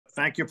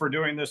Thank you for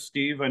doing this,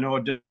 Steve. I know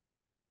a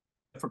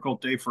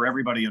difficult day for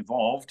everybody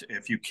involved.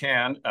 If you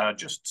can,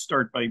 just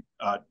start by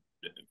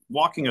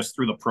walking us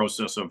through the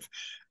process of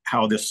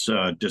how this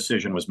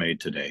decision was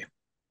made today.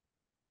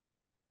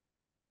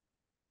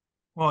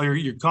 Well,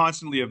 you're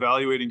constantly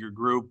evaluating your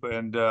group,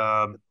 and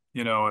I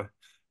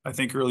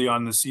think early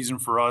on in the season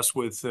for us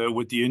with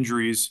the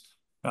injuries,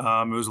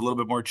 it was a little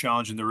bit more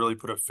challenging to really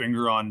put a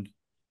finger on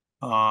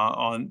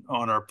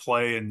our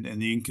play and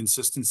the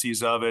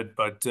inconsistencies of it.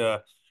 But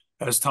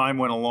as time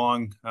went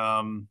along,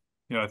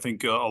 I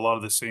think a lot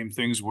of the same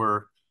things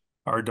were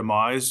our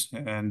demise,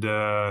 and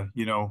there's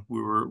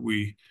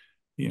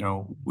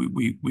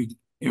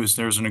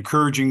an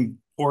encouraging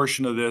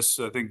portion of this.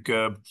 I think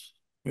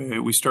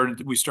we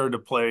started to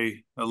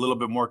play a little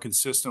bit more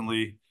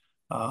consistently,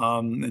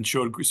 and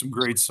showed some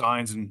great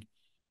signs. And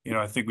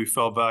I think we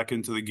fell back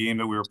into the game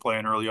that we were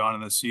playing early on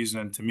in the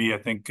season. And to me, I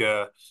think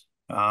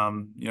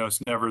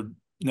it's never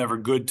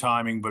good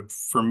timing, but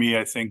for me,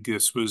 I think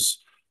this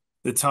was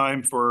the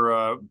time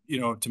for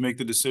to make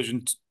the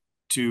decision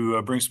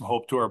to bring some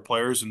hope to our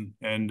players and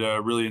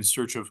really in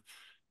search of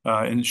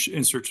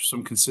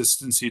some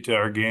consistency to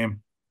our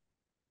game.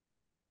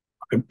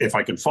 If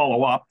I can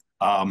follow up,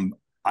 I'm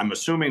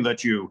assuming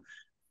that you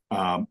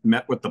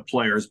met with the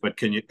players, but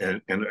can you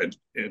and I'd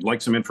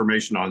like some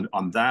information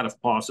on that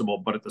if possible.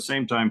 But at the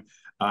same time,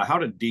 how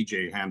did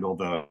DJ handle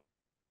the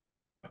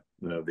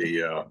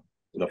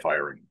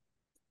firing?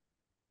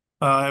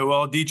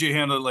 Well, DJ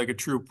handled it like a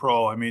true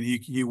pro. I mean,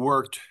 he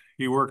worked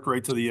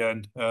right to the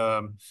end,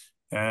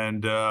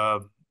 and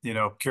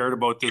cared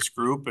about this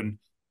group, and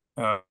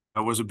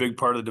was a big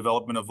part of the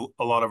development of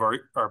a lot of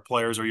our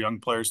players, our young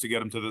players, to get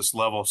them to this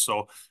level.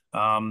 So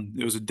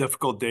it was a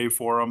difficult day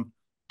for him,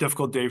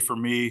 difficult day for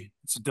me.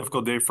 It's a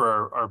difficult day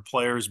for our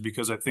players,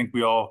 because I think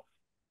we all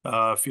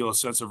feel a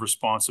sense of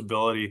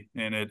responsibility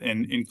in it,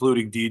 and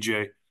including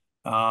DJ.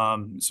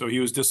 So he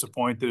was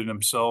disappointed in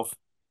himself,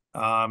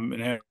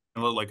 and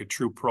handled it like a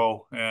true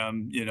pro.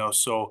 And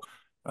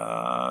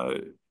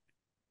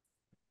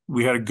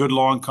we had a good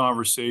long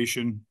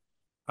conversation,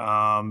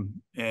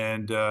 and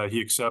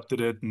he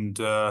accepted it, and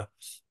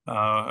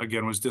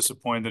again was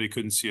disappointed that he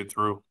couldn't see it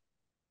through.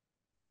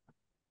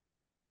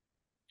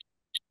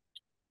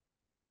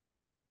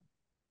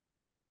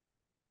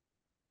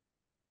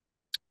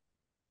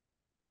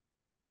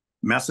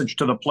 Message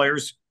to the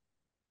players?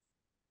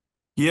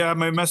 Yeah,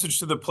 my message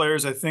to the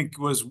players, I think,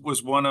 was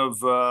one of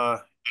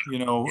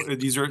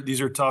these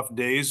are tough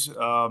days.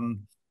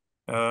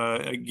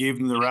 I gave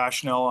them the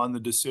rationale on the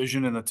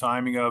decision and the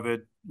timing of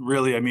it.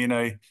 Really, I mean,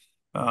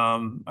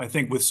 I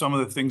think with some of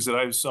the things that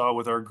I saw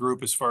with our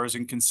group as far as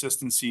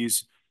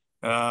inconsistencies,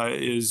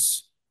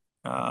 is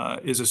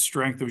a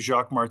strength of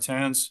Jacques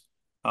Martin's,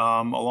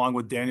 along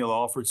with Daniel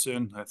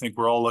Alfredsson. I think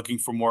we're all looking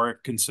for more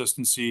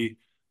consistency,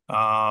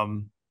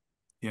 more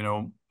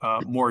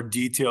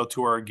detail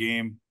to our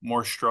game,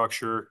 more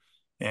structure,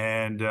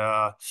 and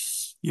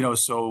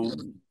so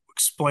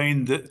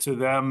explained to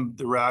them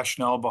the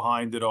rationale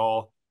behind it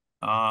all.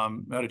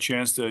 Had a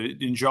chance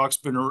and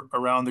Jacques been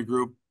around the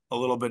group a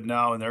little bit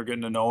now, and they're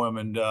getting to know him,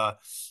 and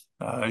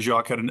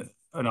Jacques had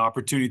an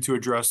opportunity to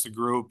address the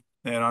group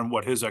and on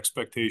what his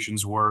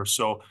expectations were.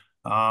 So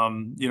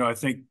I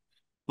think,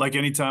 like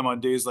any time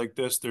on days like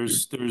this,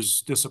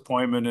 there's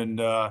disappointment,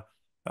 and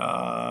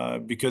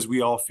because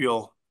we all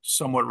feel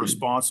somewhat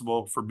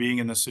responsible for being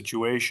in this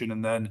situation,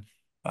 and then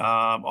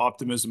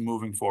optimism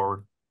moving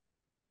forward.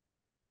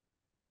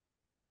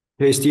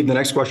 Hey, Steve, the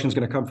next question is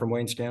going to come from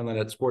Wayne Scanlon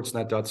at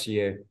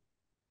sportsnet.ca.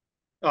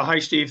 Hi,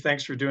 Steve.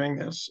 Thanks for doing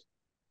this.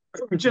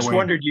 I just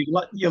wondered, you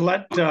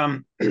let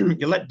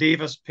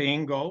Davis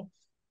Payne go.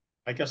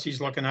 I guess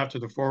he's looking after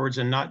the forwards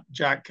and not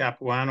Jack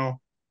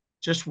Capuano.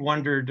 Just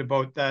wondered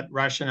about that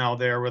rationale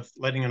there with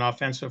letting an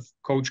offensive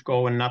coach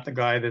go and not the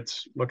guy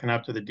that's looking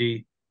after the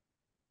D.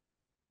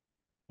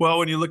 Well,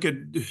 when you look at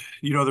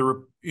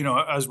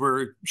as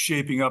we're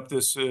shaping up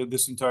this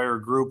entire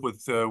group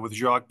with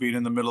Jacques being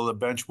in the middle of the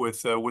bench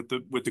with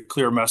the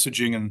clear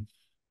messaging and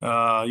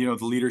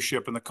the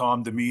leadership and the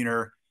calm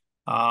demeanor,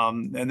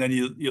 and then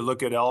you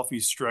look at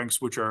Alfie's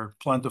strengths, which are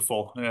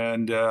plentiful,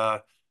 and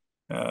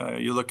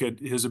you look at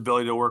his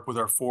ability to work with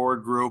our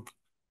forward group,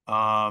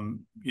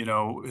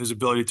 his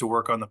ability to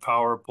work on the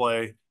power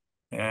play,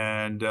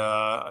 and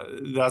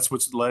that's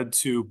what's led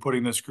to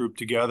putting this group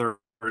together.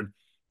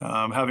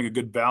 Having a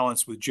good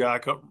balance with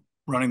Jack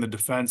running the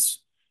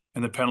defense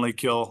and the penalty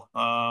kill,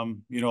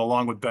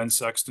 along with Ben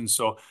Sexton.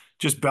 So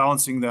just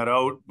balancing that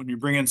out. When you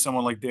bring in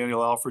someone like Daniel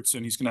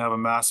Alfredsson, he's going to have a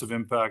massive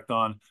impact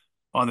on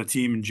the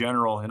team in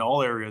general in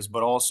all areas,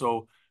 but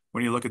also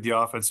when you look at the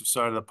offensive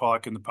side of the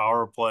puck and the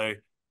power play,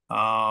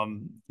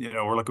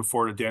 we're looking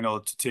forward to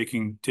Daniel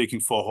taking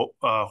full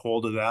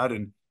hold of that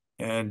and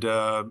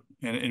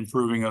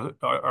improving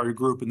our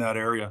group in that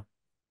area.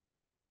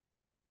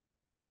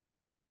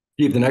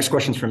 Steve, the next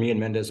question's from Ian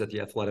Mendez at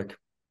The Athletic.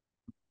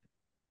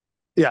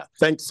 Yeah,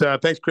 thanks,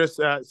 Chris.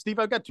 Steve,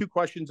 I've got two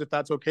questions, if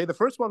that's okay. The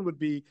first one would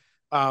be,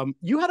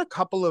 you had a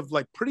couple of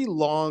pretty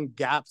long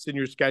gaps in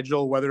your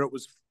schedule, whether it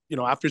was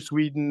after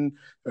Sweden,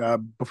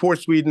 before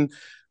Sweden.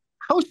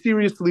 How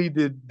seriously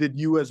did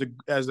you as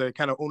a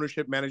kind of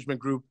ownership management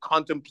group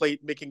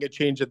contemplate making a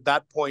change at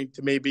that point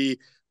to maybe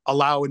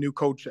allow a new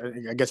coach,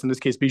 I guess in this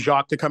case, be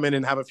Jacques, to come in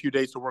and have a few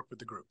days to work with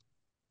the group?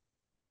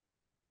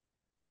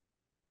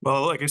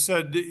 Well, like I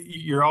said,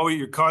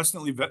 you're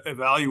constantly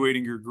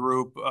evaluating your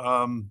group.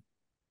 When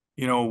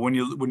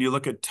you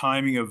look at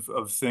timing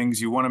of things,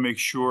 you want to make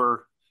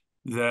sure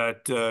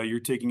that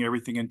you're taking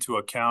everything into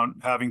account,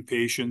 having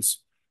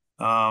patience,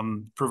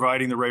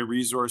 providing the right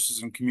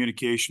resources and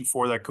communication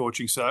for that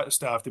coaching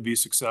staff to be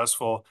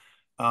successful.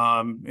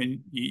 And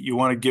you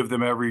want to give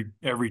them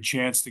every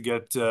chance to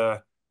get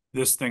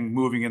this thing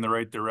moving in the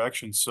right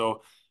direction.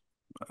 So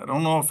I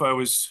don't know if I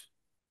was,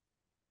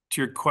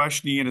 to your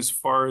question, Ian, as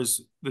far as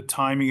the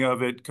timing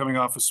of it coming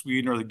off of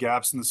Sweden or the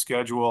gaps in the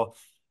schedule,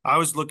 I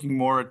was looking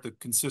more at the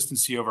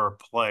consistency of our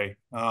play.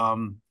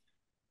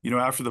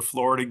 After the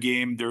Florida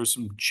game, there were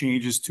some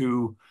changes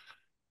to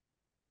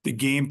the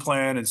game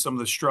plan and some of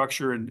the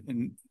structure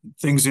and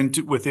things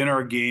within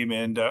our game.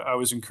 And I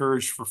was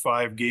encouraged for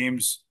 5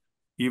 games,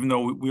 even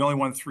though we only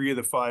won 3 of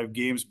the 5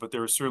 games, but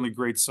there were certainly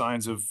great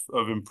signs of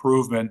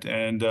improvement.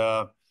 And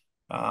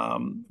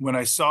when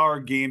I saw our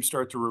game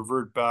start to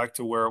revert back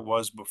to where it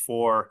was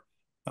before,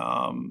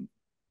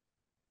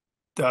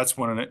 that's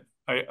when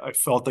I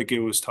felt like it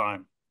was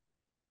time.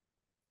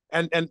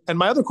 And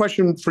my other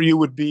question for you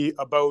would be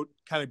about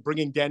kind of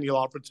bringing Daniel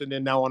Alfredsson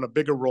in now on a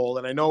bigger role.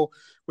 And I know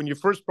when you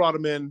first brought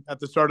him in at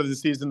the start of the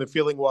season, the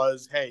feeling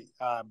was, hey,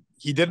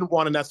 he didn't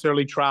want to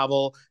necessarily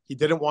travel. He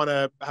didn't want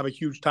to have a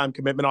huge time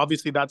commitment.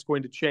 Obviously, that's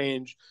going to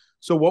change.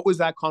 So what was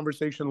that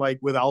conversation like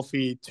with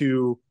Alfie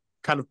to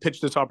kind of pitch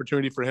this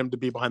opportunity for him to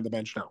be behind the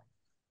bench now?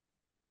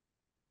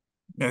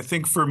 I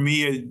think for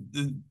me,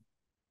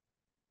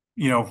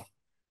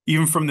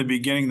 even from the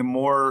beginning, the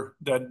more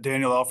that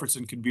Daniel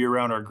Alfredsson could be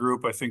around our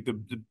group, I think the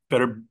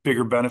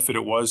bigger benefit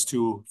it was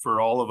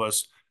for all of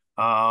us.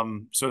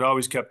 So it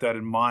always kept that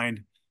in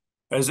mind.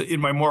 As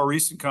in my more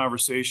recent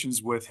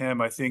conversations with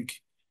him, I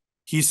think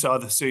he saw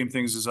the same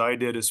things as I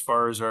did as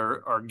far as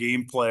our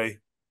gameplay.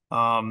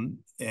 I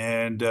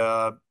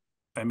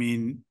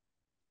mean,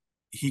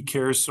 he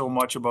cares so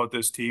much about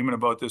this team and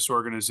about this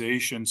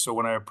organization. So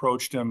when I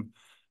approached him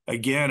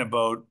again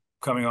about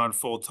coming on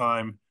full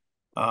time,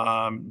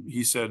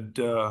 he said,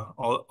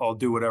 I'll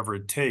do whatever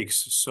it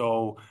takes.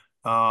 So,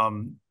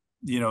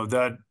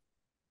 that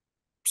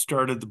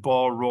started the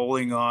ball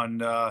rolling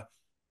on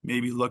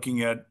maybe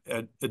looking at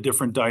a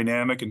different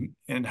dynamic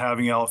and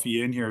having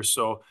Alfie in here.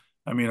 So,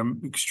 I mean,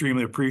 I'm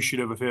extremely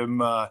appreciative of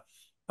him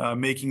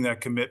making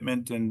that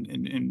commitment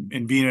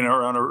and being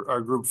around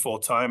our group full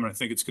time. And I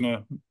think it's going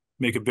to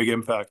make a big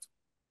impact.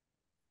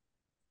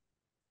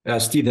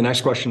 Steve, the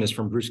next question is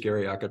from Bruce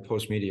Garriock at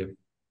Post Media.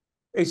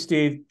 Hey,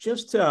 Steve,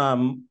 just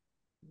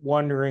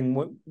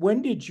wondering,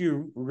 when did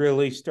you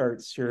really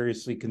start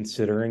seriously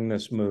considering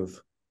this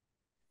move?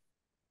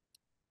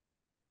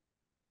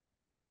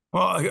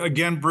 Well,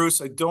 again,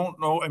 Bruce, I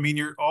don't know. I mean,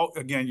 you're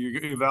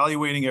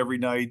evaluating every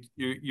night.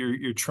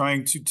 You're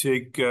trying to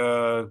take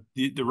the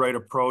right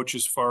approach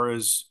as far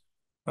as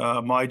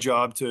my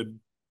job to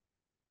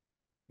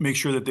make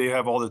sure that they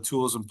have all the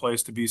tools in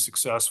place to be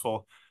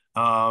successful.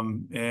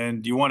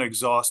 And you want to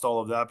exhaust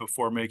all of that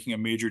before making a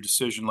major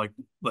decision like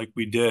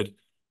we did.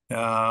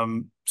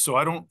 So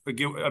I don't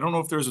know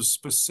if there's a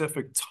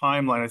specific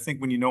timeline. I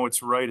think when you know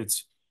it's right,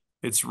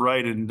 it's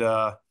right. And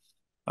I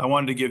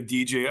wanted to give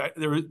DJ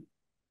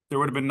there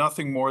would have been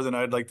nothing more than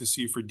I'd like to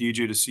see for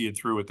DJ to see it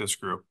through with this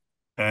group.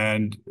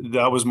 And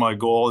that was my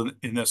goal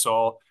in this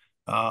all.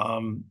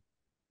 There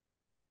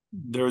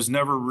was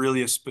never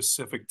really a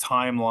specific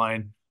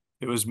timeline.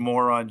 It was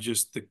more on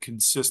just the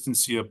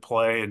consistency of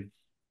play. And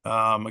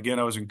again,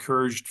 I was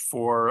encouraged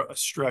for a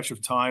stretch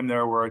of time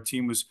there where our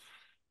team was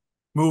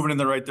moving in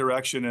the right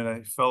direction. And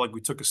I felt like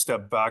we took a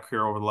step back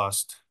here over the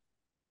last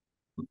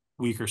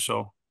week or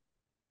so.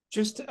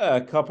 Just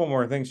a couple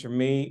more things from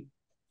me.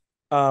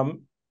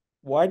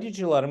 Why did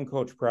you let him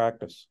coach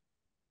practice?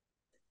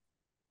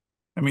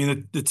 I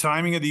mean, the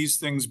timing of these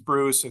things,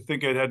 Bruce, I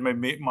think I'd had my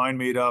mind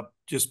made up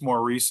just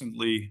more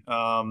recently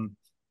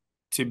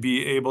to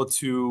be able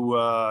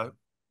to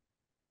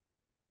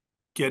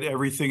get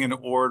everything in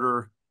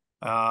order.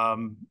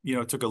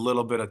 It took a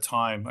little bit of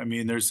time. I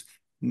mean, there's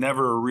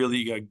never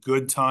really a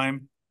good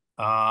time.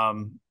 I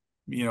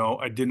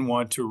didn't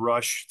want to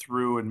rush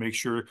through and made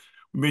sure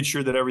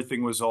that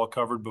everything was all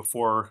covered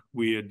before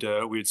we had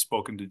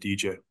spoken to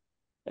DJ.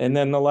 And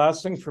then the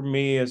last thing for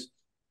me is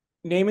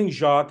naming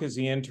Jacques as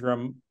the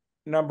interim.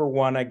 Number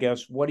one, I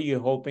guess, what are you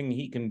hoping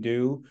he can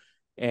do?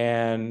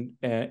 And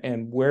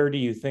where do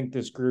you think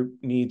this group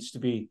needs to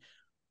be,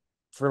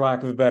 for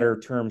lack of a better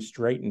term,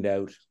 straightened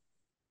out?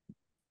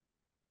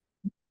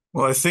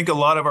 Well, I think a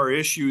lot of our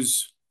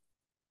issues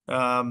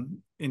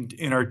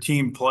in our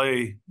team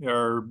play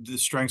are the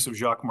strengths of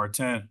Jacques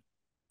Martin.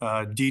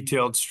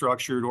 Detailed,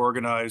 structured,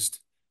 organized,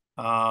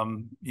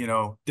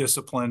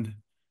 disciplined.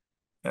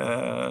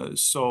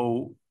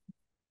 So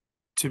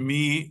to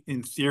me,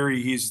 in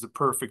theory, he's the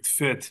perfect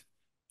fit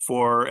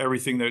for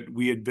everything that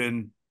we had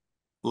been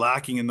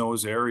lacking in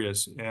those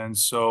areas. And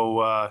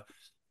so,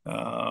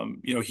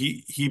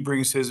 he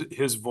brings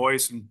his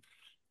voice and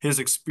his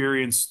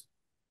experience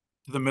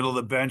to the middle of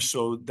the bench,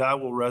 so that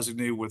will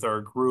resonate with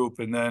our group.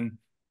 And then,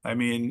 I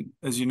mean,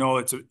 as you know,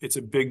 it's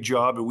a big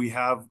job, and we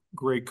have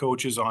great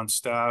coaches on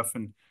staff,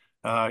 and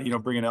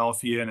bringing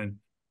Alfie in, and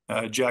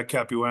Jack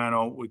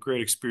Capuano with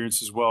great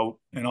experience as well,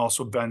 and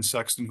also Ben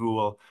Sexton, who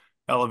will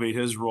elevate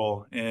his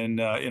role in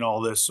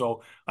all this.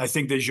 So I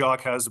think that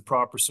Jacques has the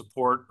proper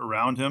support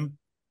around him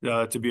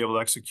to be able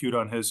to execute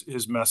on his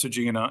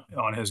messaging and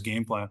on his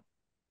game plan.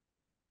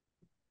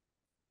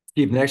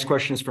 Steve, the next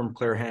question is from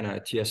Claire Hanna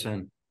at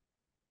TSN.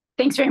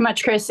 Thanks very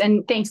much, Chris,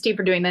 and thanks, Steve,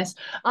 for doing this.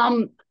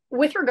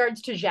 With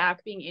regards to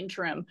Jacques being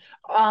interim,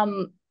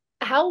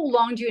 how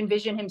long do you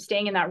envision him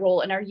staying in that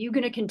role? And are you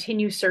going to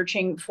continue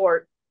searching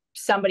for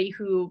somebody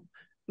who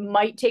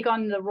might take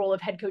on the role of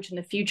head coach in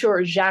the future,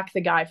 or is Jacques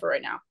the guy for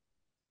right now?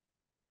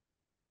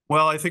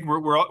 Well, I think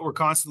we're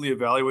constantly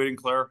evaluating,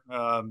 Claire.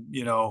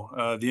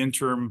 The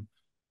interim,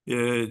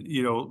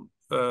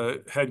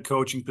 head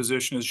coaching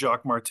position is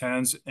Jacques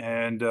Martin's,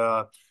 and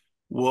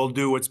we'll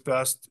do what's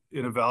best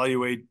and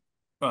evaluate,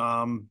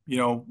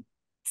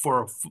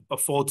 for a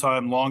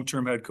full-time,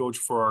 long-term head coach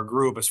for our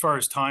group. As far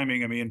as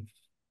timing, I mean,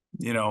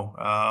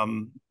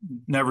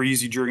 never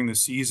easy during the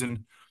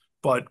season,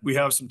 but we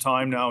have some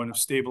time now and have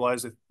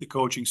stabilized the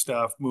coaching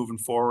staff moving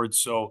forward.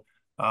 So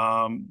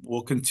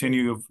we'll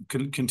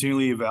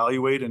continually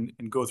evaluate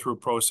and go through a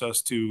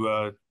process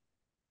to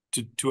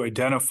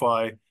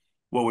identify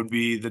what would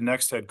be the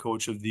next head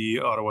coach of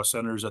the Ottawa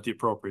Senators at the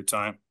appropriate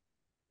time.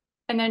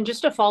 And then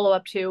just a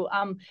follow-up too,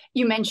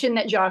 you mentioned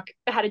that Jacques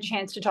had a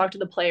chance to talk to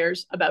the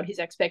players about his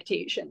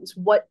expectations.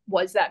 What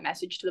was that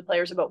message to the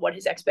players about what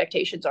his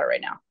expectations are right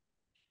now?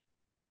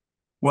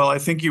 Well, I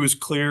think he was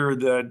clear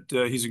that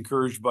he's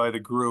encouraged by the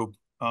group.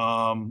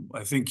 I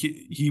think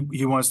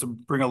he wants to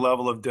bring a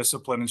level of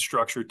discipline and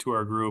structure to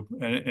our group,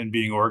 and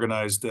being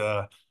organized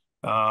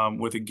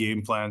with a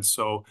game plan.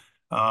 So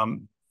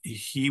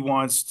he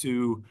wants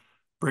to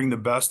bring the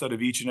best out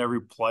of each and every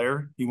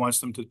player. He wants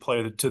them to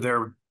play to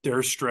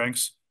their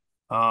strengths.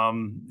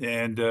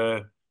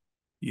 We'll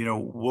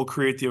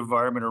create the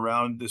environment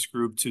around this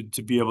group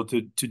to be able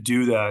to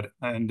do that.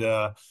 And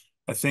I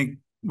think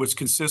what's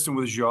consistent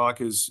with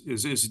Jacques is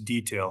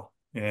detail.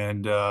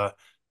 And I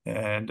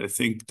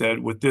think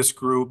that with this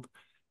group,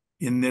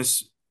 in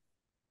this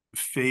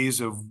phase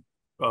of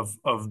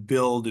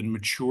build and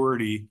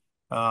maturity,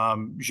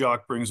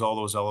 Jacques brings all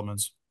those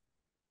elements.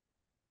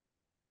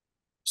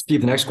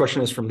 Steve, the next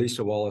question is from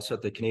Lisa Wallace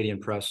at the Canadian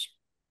Press.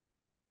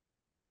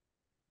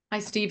 Hi,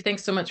 Steve.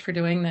 Thanks so much for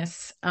doing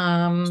this.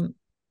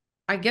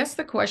 I guess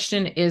the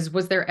question is,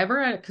 was there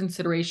ever a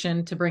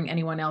consideration to bring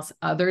anyone else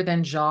other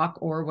than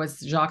Jacques, or was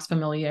Jacques'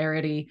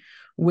 familiarity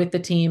with the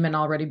team and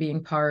already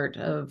being part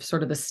of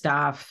sort of the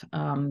staff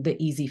the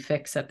easy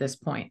fix at this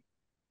point?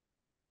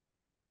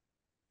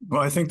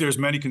 Well, I think there's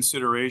many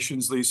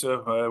considerations,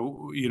 Lisa.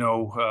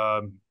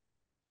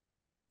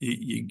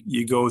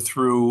 You go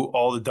through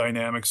all the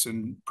dynamics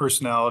and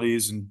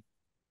personalities and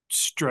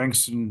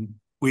strengths and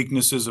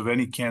weaknesses of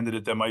any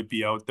candidate that might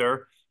be out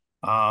there.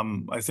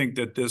 I think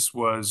that this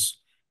was,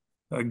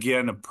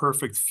 again, a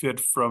perfect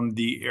fit from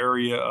the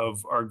area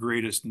of our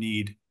greatest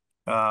need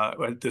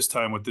at this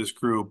time with this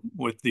group,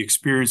 with the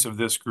experience of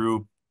this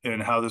group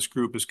and how this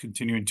group is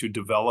continuing to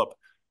develop.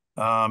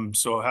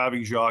 So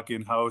having Jacques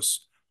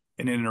in-house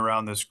and in and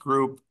around this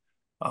group,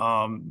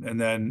 and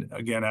then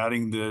again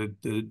adding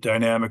the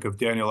dynamic of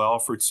Daniel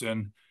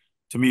Alfredsson,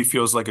 to me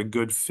feels like a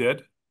good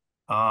fit.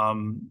 I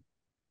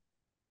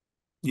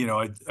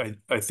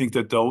think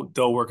that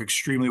they'll work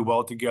extremely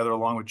well together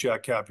along with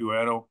Jack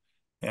Capuano,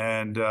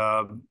 and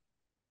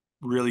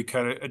really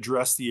kind of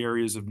address the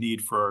areas of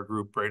need for our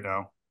group right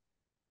now.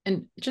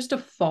 And just to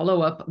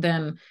follow up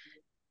then,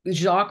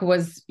 Jacques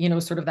was,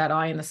 sort of that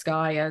eye in the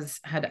sky, as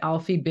had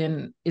Alfie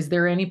been. Is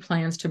there any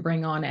plans to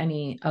bring on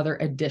any other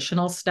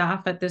additional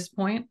staff at this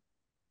point?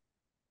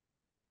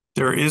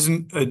 There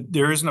isn't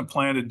a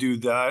plan to do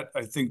that.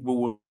 I think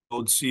what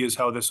we'll see is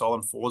how this all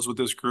unfolds with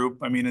this group.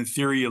 I mean, in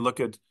theory, you look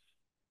at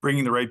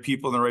bringing the right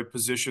people in the right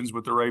positions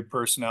with the right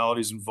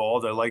personalities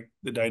involved. I like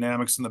the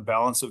dynamics and the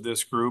balance of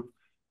this group.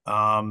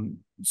 Again,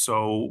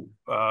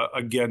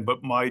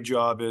 but my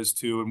job is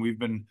to, and we've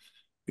been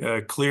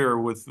clear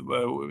with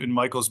in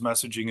Michael's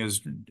messaging,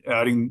 is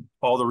adding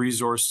all the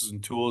resources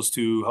and tools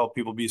to help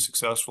people be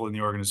successful in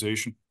the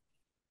organization.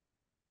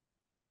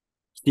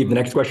 Steve, the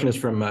next question is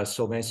from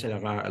Sylvain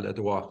Saint-Laurent at Le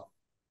Devoir.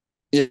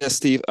 Yes,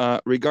 Steve,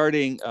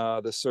 regarding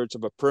the search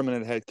of a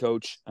permanent head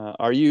coach,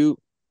 are you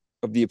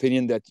of the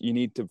opinion that you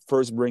need to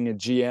first bring a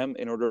GM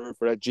in order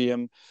for that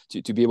GM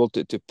to be able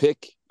to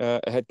pick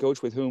a head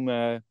coach with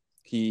whom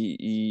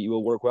he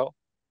will work well?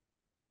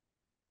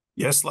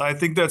 Yes, I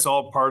think that's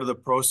all part of the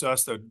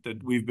process that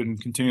we've been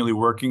continually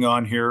working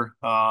on here.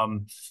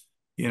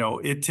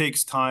 It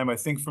takes time. I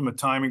think from a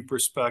timing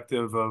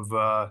perspective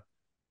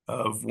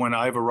of when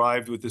I've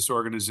arrived with this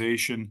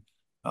organization,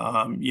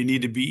 you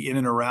need to be in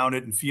and around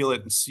it and feel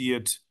it and see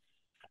it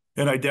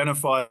and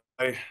identify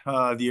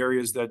the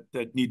areas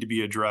that need to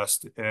be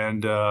addressed.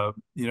 And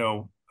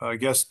I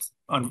guess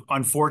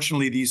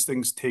unfortunately these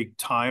things take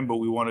time, but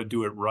we want to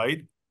do it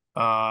right.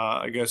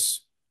 I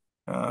guess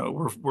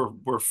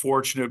we're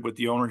fortunate with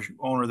the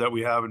owner that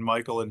we have in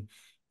Michael, and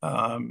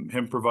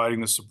him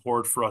providing the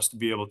support for us to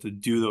be able to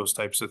do those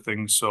types of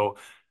things. So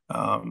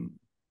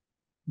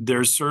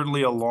there's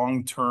certainly a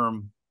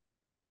long-term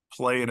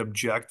play and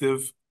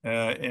objective,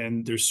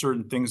 and there's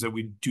certain things that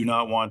we do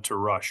not want to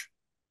rush.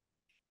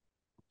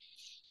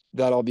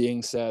 That all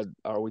being said,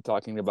 are we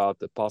talking about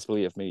the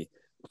possibility of maybe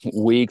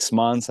weeks,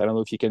 months? I don't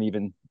know if you can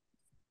even,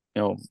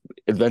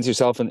 advance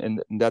yourself in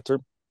that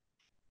term.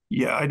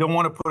 Yeah, I don't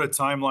want to put a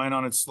timeline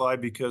on its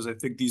slide because I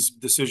think these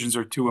decisions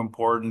are too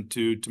important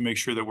to make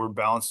sure that we're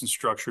balanced and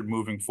structured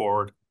moving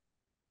forward.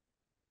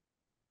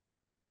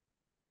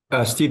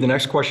 Steve, the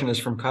next question is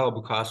from Kyle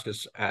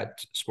Bukauskas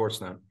at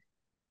Sportsnet.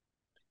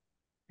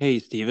 Hey,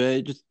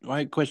 Steve. Just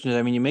my question is,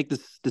 I mean, you make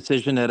this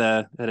decision at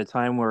a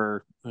time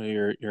where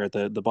you're at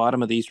the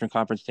bottom of the Eastern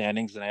Conference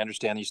standings, and I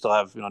understand you still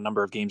have a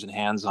number of games in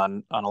hands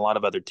on a lot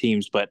of other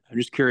teams. But I'm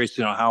just curious,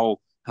 how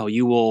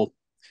you will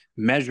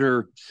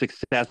measure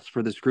success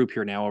for this group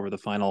here now over the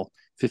final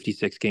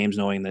 56 games,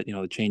 knowing that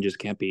the changes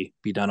can't be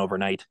done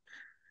overnight.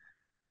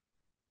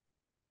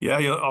 Yeah,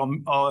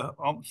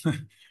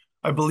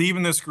 I believe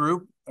in this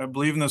group. I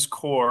believe in this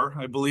core.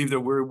 I believe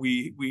that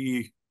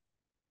we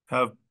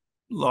have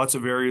lots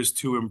of areas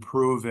to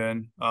improve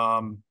in,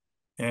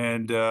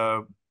 and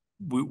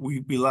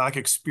we lack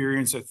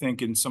experience, I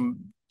think, in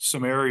some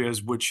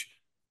areas, which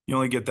you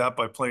only get that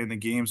by playing the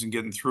games and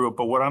getting through it.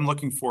 But what I'm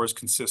looking for is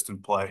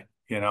consistent play.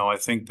 I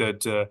think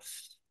that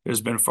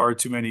there's been far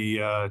too many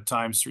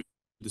times through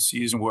the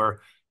season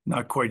where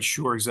not quite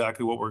sure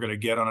exactly what we're going to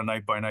get on a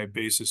night-by-night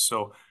basis.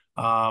 So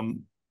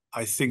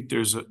I think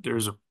there's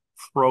a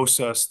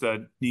process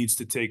that needs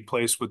to take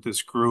place with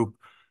this group,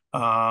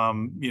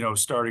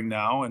 starting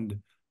now. And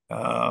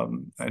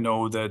I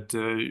know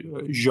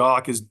that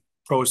Jacques is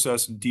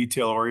process and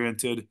detail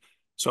oriented.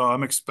 So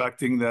I'm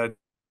expecting that,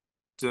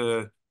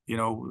 the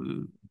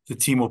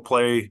team will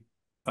play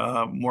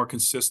more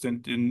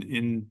consistent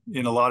in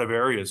a lot of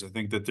areas. I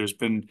think that there's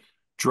been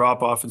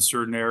drop off in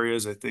certain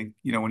areas. I think,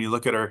 when you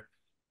look at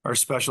our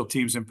special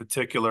teams in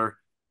particular,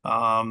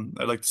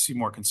 I'd like to see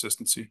more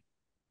consistency.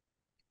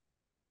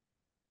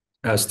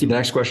 Steve, the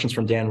next question is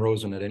from Dan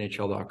Rosen at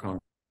NHL.com.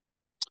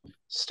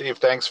 Steve,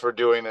 thanks for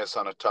doing this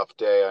on a tough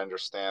day. I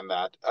understand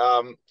that.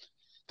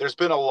 There's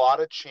been a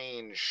lot of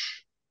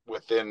change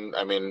within,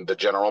 the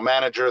general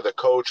manager, the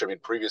coach,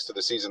 previous to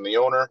the season, the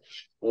owner.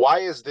 Why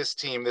is this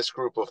team, this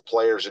group of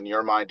players, in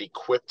your mind,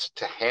 equipped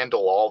to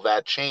handle all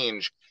that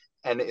change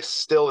and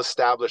still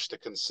establish the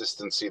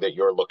consistency that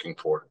you're looking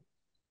for?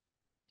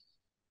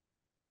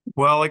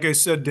 Well, like I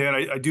said, Dan,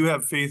 I do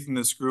have faith in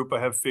this group. I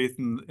have faith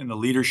in the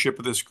leadership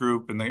of this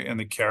group and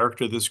the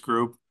character of this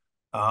group.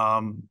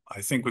 I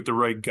think with the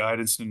right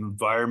guidance and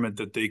environment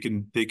that they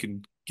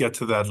can get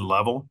to that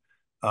level.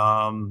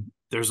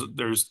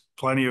 There's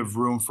plenty of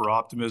room for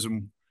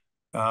optimism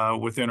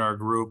within our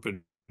group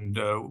and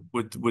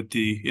with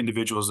the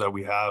individuals that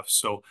we have.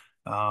 So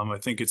I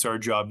think it's our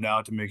job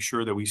now to make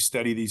sure that we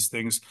study these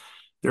things.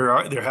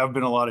 There have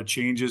been a lot of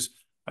changes.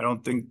 I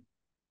don't think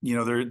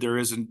there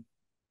isn't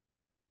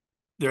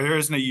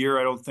a year,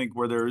 I don't think,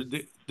 where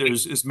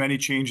there's as many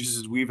changes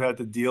as we've had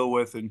to deal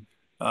with, and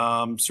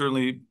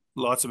certainly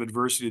lots of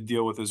adversity to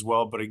deal with as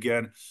well. But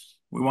again,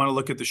 we want to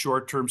look at the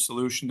short-term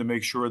solution to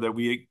make sure that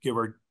we give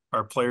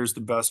our players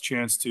the best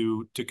chance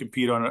to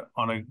compete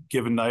on a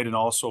given night, and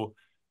also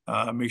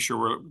make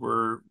sure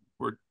we're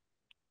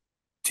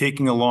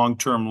taking a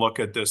long-term look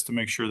at this to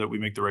make sure that we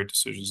make the right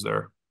decisions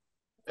there.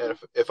 And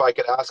if I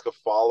could ask a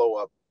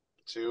follow-up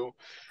too,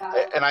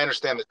 and I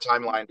understand the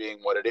timeline being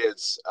what it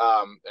is,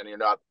 and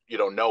you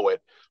don't know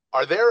it.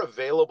 Are there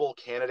available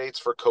candidates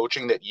for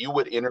coaching that you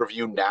would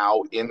interview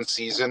now in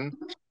season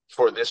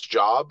for this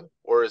job,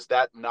 or is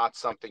that not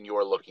something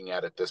you're looking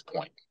at this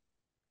point?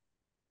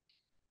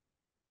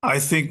 I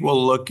think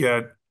we'll look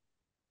at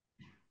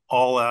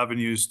all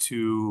avenues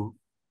to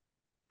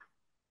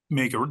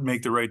make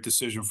the right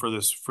decision for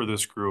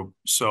this group.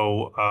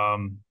 So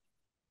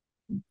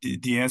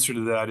the answer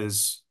to that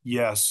is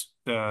yes.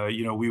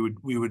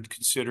 We would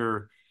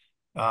consider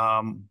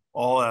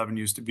all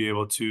avenues to be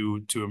able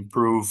to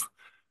improve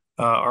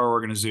our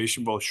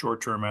organization, both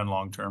short term and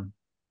long term.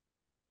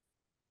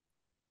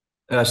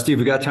 Steve,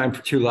 we got time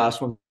for two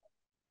last ones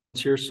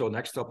here. So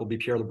next up will be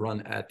Pierre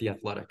LeBrun at The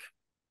Athletic.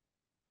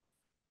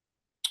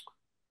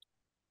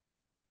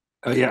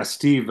 Yeah,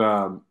 Steve,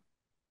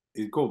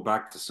 go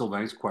back to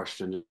Sylvain's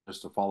question,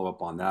 just to follow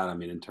up on that.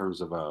 In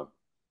terms of a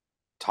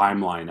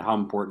timeline, how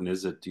important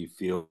is it, do you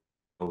feel,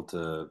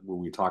 when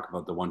we talk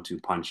about the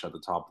 1-2 punch at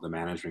the top of the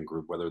management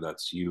group, whether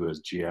that's you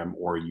as GM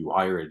or you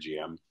hire a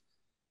GM,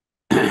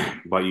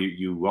 but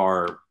you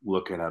are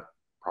looking at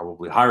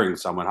probably hiring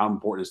someone, how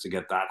important is to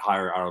get that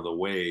hire out of the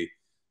way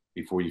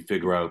before you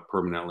figure out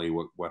permanently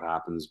what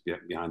happens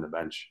behind the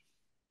bench?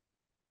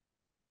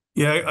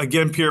 Yeah,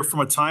 again, Pierre,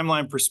 from a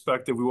timeline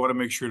perspective, we want to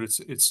make sure it's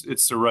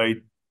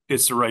the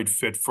it's the right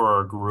fit for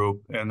our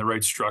group and the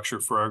right structure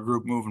for our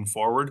group moving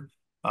forward.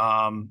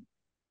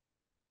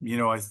 You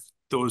know,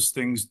 these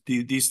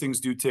things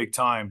do take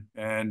time,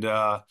 and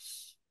the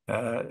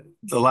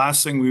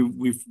last thing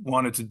we've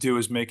wanted to do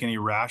is make any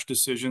rash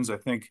decisions. I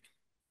think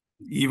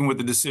even with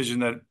the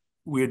decision that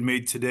we had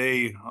made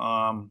today,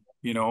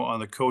 you know, on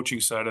the coaching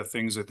side of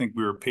things, I think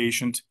we were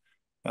patient.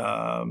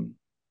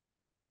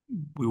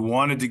 We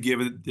wanted to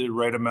give it the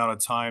right amount of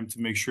time to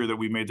make sure that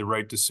we made the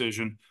right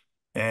decision.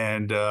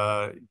 And,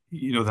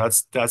 you know,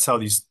 that's how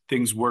these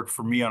things work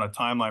for me on a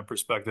timeline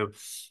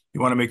perspective. You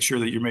want to make sure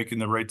that you're making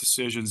the right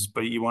decisions,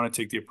 but you want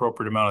to take the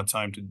appropriate amount of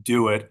time to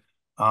do it.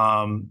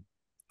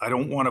 I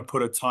don't want to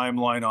put a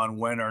timeline on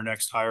when our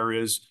next hire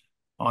is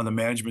on the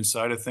management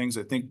side of things.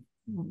 I think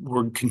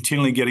we're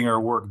continually getting our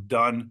work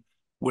done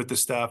with the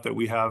staff that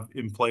we have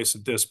in place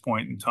at this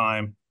point in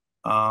time.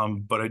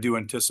 But I do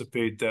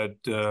anticipate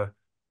that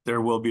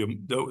there will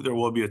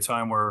be a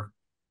time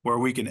where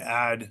we can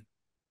add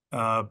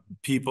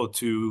people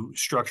to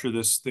structure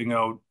this thing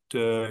out,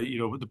 you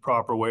know, the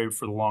proper way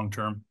for the long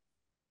term.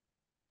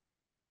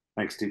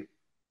 Thanks, Steve.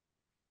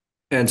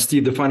 And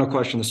Steve, the final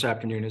question this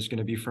afternoon is going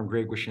to be from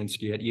Greg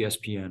Wyshynski at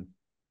ESPN.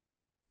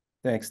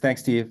 Thanks,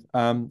 Steve.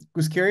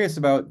 Was curious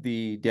about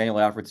the Daniel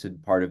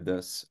Alfredsson part of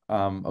this.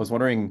 I was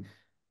wondering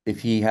if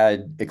he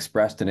had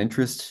expressed an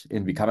interest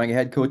in becoming a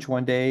head coach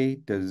one day.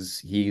 Does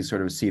he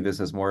sort of see this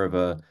as more of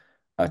a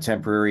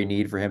temporary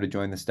need for him to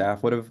join the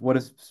staff? What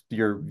is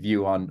your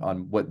view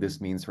on what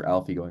this means for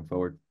Alfie going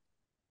forward?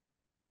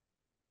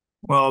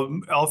 Well,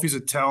 Alfie's a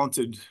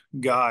talented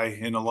guy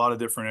in a lot of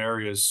different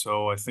areas,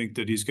 so I think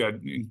that he's got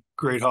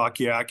great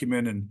hockey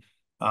acumen,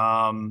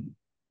 and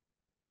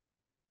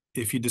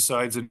if he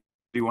decides that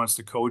he wants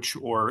to coach,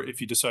 or if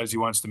he decides he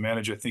wants to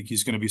manage, I think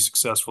he's going to be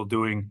successful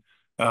doing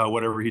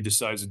whatever he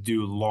decides to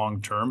do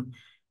long term.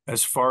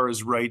 As far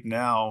as right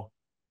now,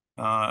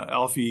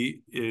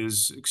 Alfie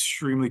is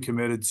extremely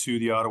committed to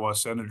the Ottawa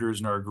Senators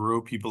and our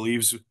group. He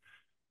believes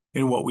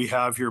in what we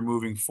have here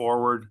moving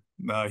forward.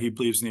 He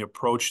believes in the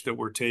approach that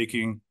we're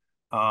taking,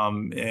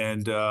 and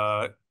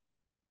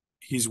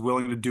he's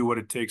willing to do what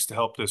it takes to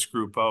help this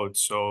group out.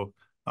 So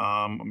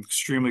I'm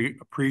extremely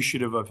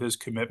appreciative of his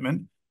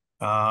commitment.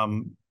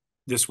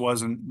 This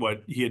wasn't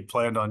what he had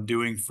planned on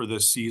doing for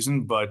this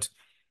season, but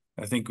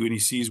I think when he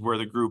sees where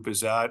the group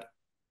is at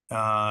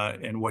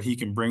and what he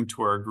can bring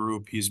to our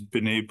group, he's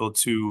been able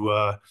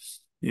to,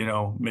 you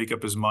know, make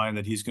up his mind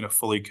that he's going to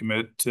fully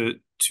commit to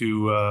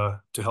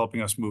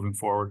helping us moving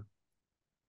forward.